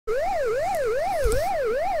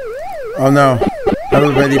Oh no.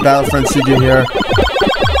 Everybody, Battlefront Studio here.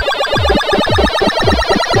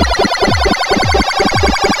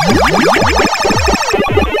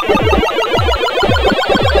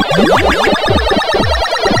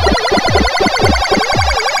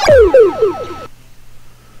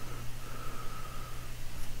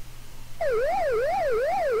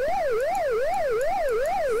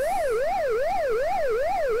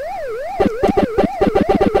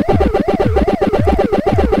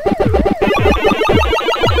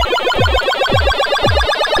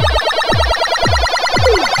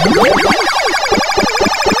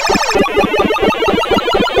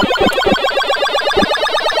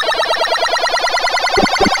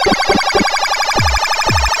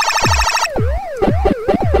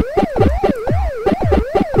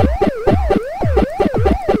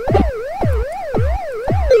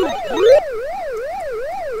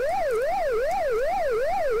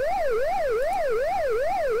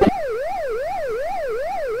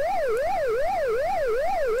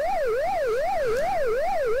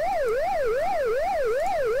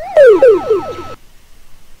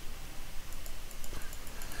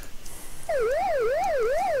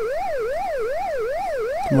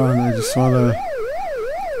 Come on, I just wanna...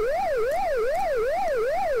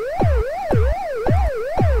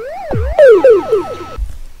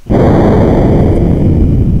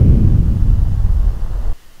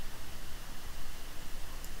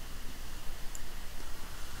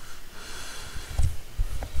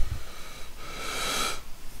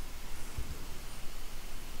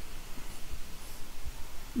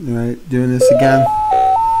 Alright, doing this again.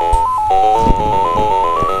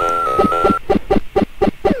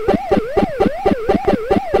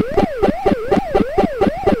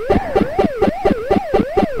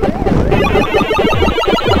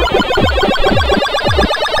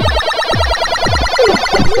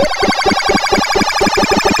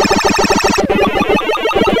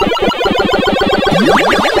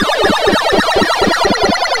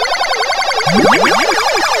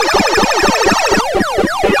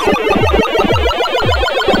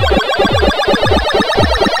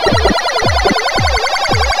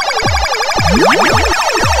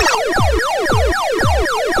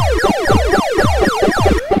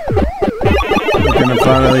 We're gonna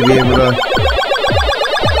finally be able to...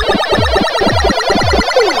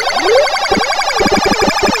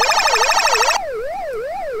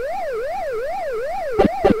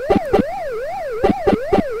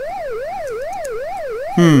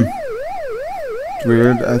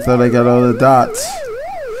 Weird, I thought I got all the dots.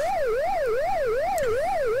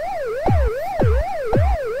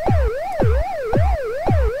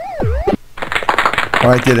 Oh,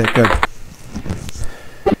 I did it, good.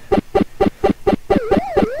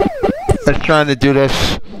 I was trying to do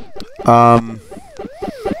this,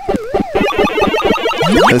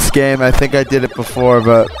 this game. I think I did it before,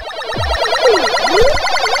 but...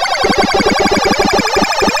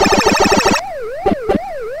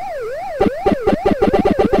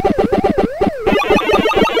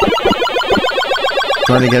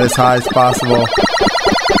 trying to get as high as possible.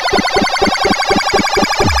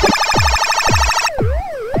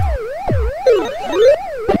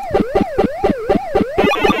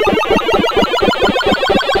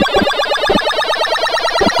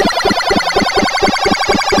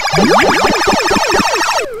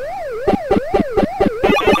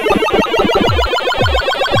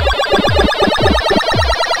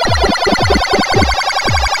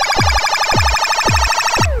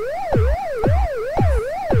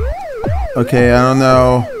 Okay, I don't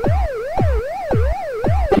know.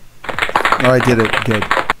 Oh, I did it. Good.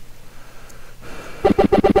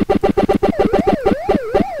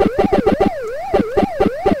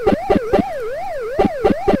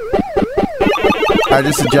 I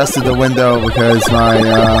just adjusted the window because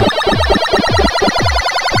my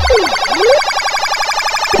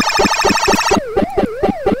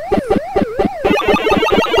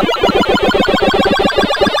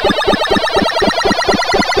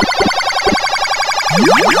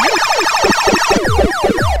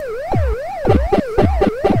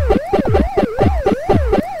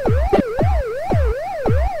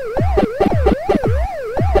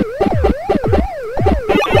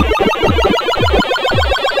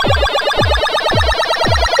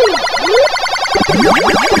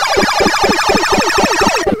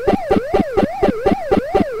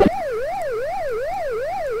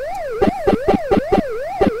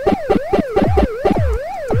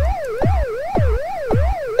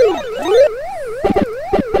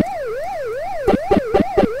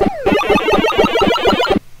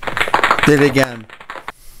did it again.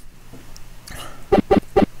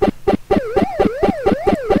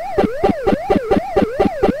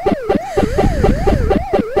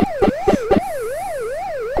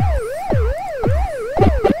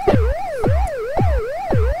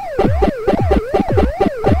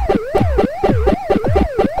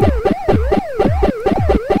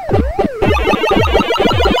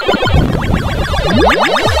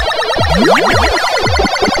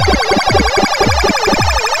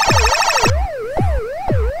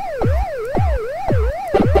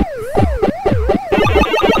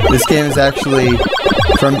 This game is actually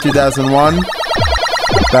from 2001,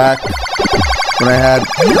 back when I had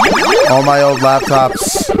all my old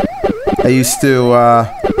laptops. I used to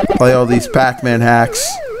play all these Pac-Man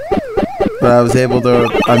hacks, but I'm able to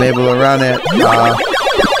run it.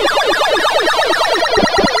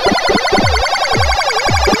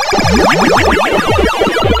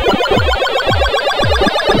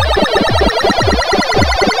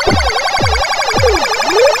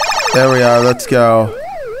 There we are, let's go.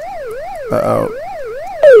 Uh-oh.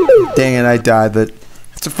 Dang it, I died, but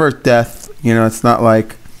it's the first death. You know, it's not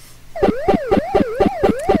like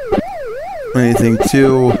anything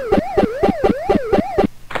too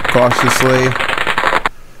cautiously.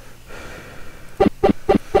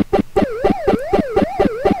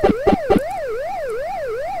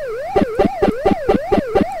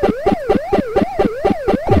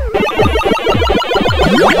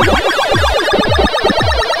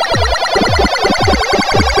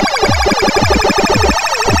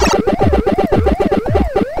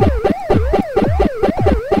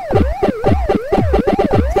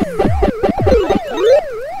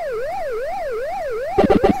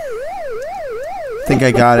 I think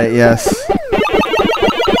I got it, yes.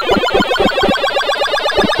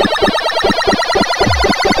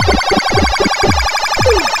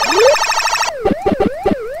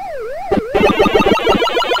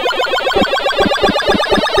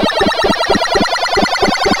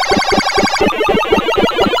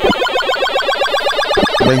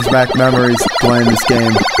 Brings back memories playing this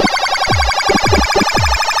game.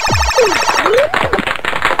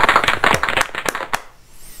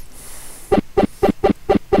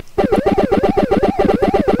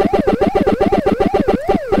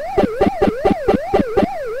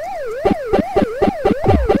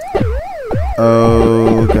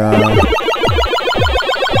 Oh god.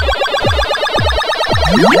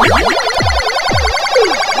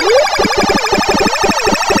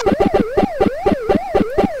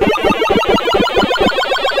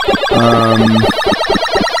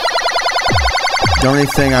 The only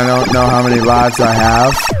thing, I don't know how many lives I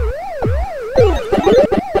have.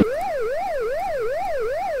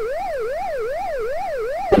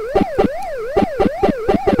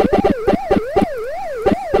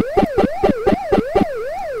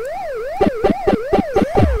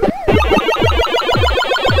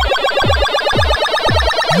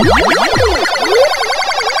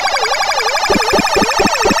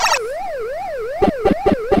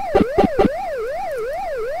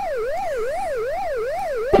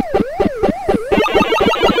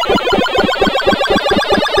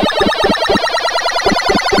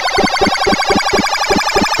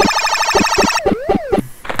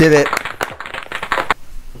 Did it.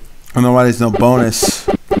 I don't know why there's no bonus.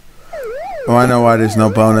 Oh, I know why there's no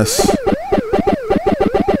bonus.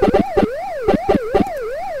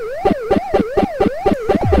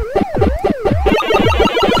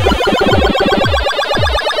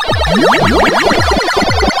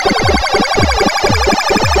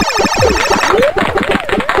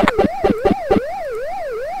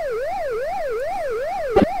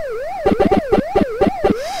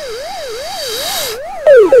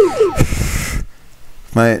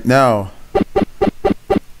 No.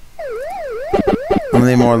 How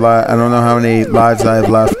many more lives? I don't know how many lives I have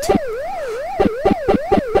left.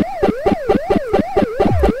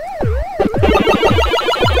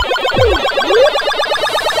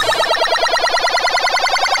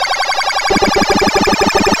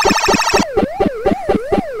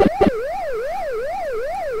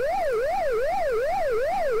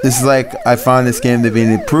 This is like, I find this game to be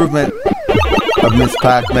an improvement of Miss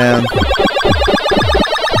Pac-Man.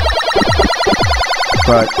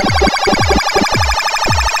 But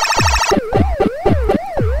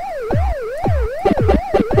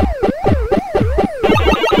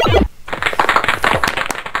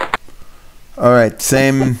all right,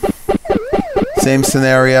 same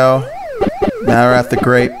scenario. Now we're at the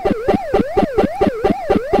grape.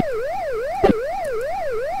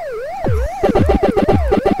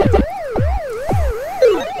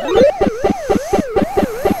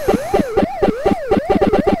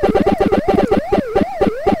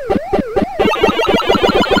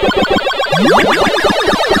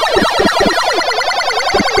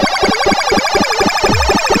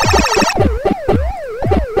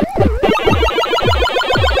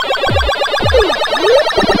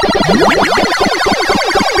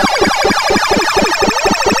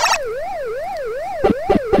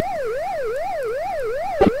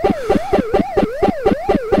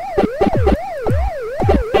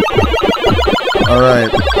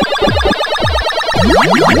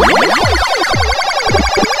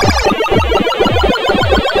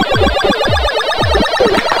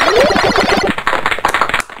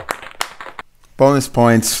 bonus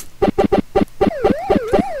points.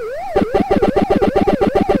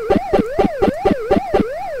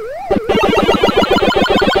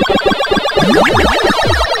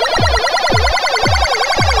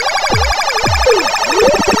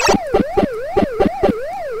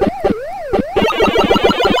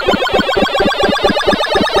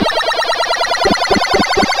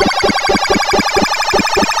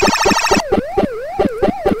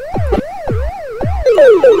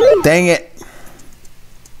 Dang it.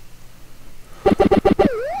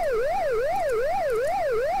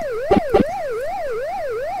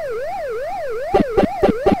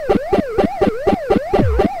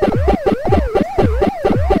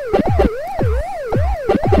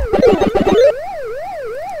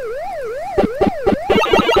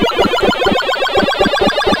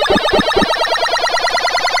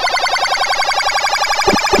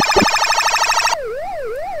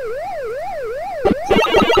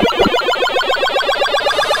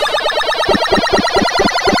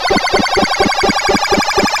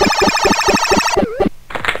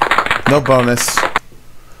 No bonus.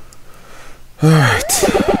 Alright.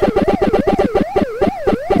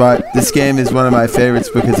 But this game is one of my favorites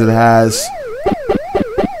because it has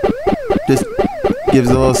just gives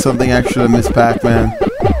a little something extra to Miss Pac-Man.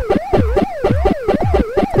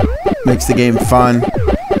 Makes the game fun.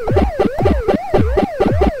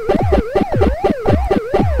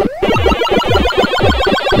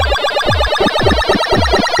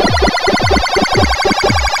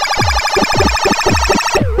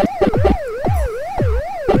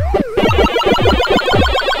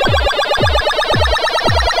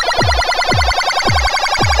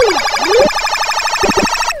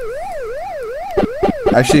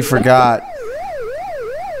 I actually forgot.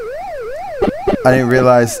 I didn't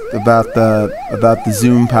realize about the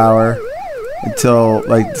zoom power until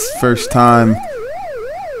like this first time.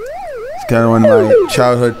 It's kind of one of my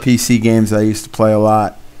childhood PC games I used to play a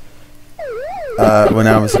lot when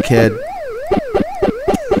I was a kid.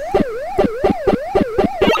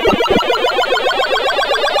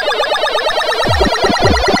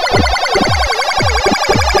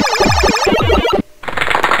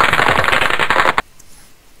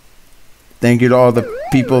 Thank you to all the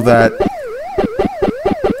people that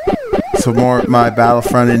support my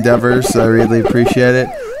Battlefront endeavors. I really appreciate it.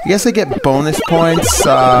 I guess I get bonus points.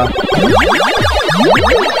 But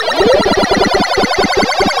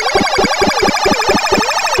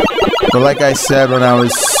like I said when I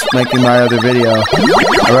was making my other video,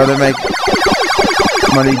 I'd rather make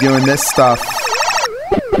money doing this stuff,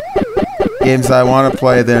 games I want to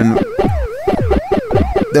play, than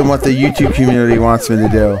what the YouTube community wants me to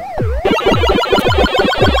do.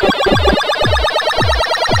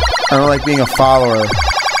 I don't like being a follower.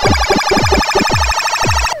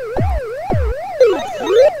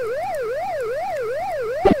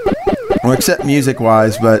 Well, except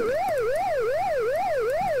music-wise, but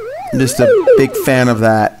I'm just a big fan of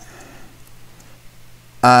that.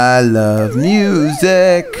 I love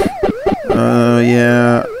music. Oh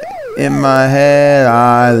yeah, in my head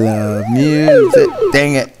I love music.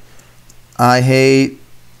 Dang it. I hate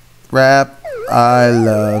rap. I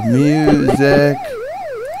love music.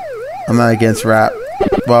 I'm not against rap.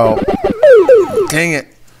 Well, dang it.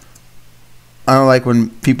 I don't like when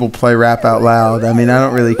people play rap out loud. I mean, I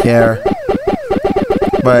don't really care.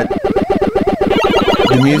 But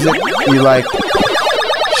the music you like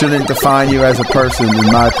shouldn't define you as a person,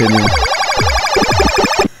 in my opinion.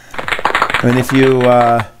 I mean, if you,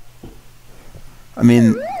 I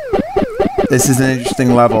mean, this is an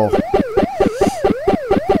interesting level.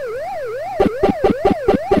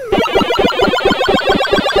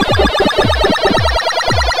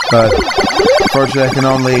 But unfortunately, I can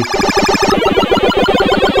only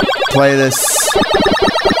play this.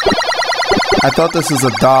 I thought this was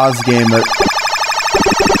a DOS game, but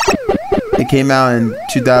it came out in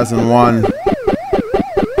 2001.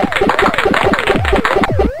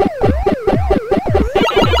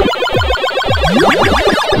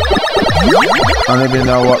 I don't even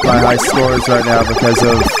know what my high score is right now because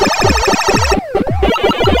of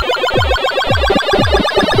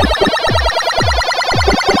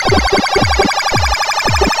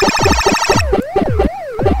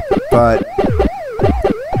but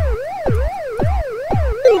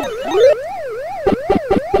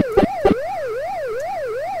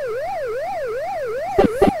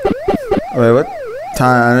wait, what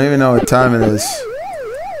time? I don't even know what time it is.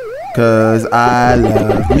 'Cause I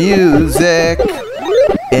love music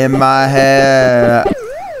in my head.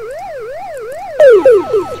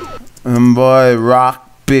 And boy, rock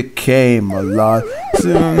became a lot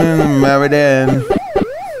soon married in.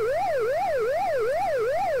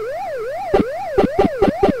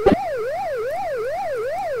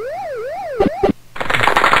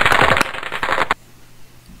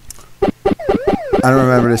 I don't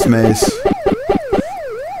remember this maze.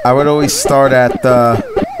 I would always start at the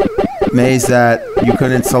maze that you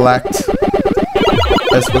couldn't select.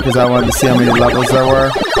 That's because I wanted to see how many levels there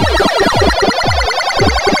were.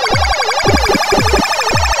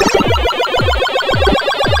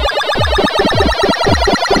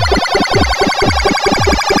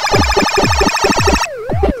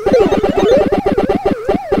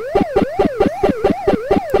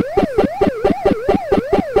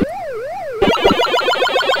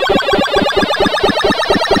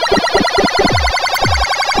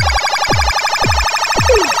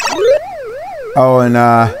 Oh, and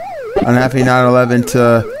on happy 9/11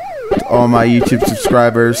 to all my YouTube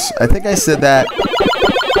subscribers. I think I said that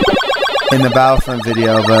in the Battlefront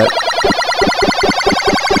video, but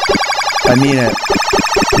I mean it.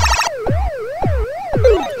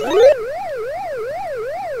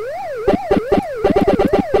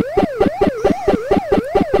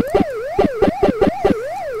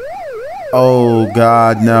 Oh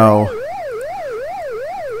God, no.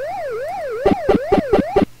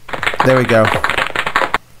 There we go.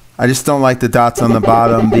 I just don't like the dots on the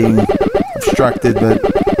bottom being obstructed, but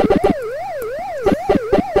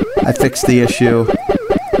I fixed the issue.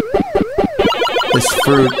 This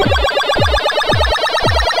fruit,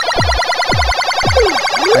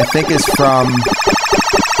 I think, is from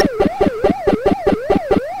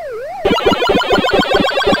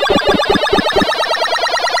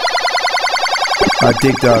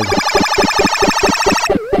Dig Dug.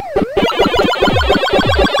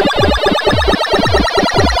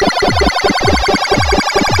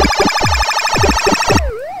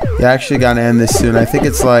 Yeah, I actually gotta end this soon. I think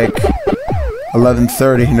it's like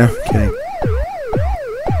 11:30. No, I'm kidding.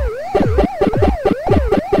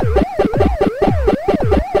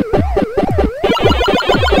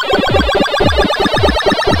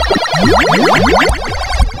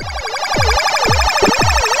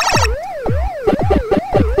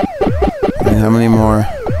 And how many more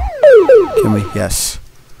can we? Yes.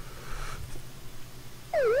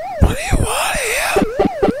 What do you want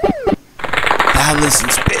here? Now listen,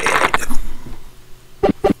 Spade.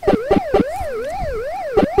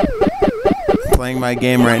 Playing my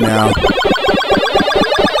game right now.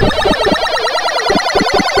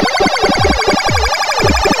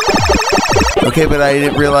 Okay, but I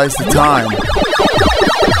didn't realize the time.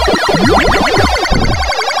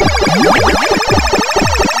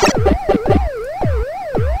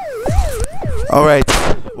 Alright,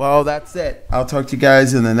 well, that's it. I'll talk to you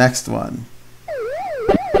guys in the next one.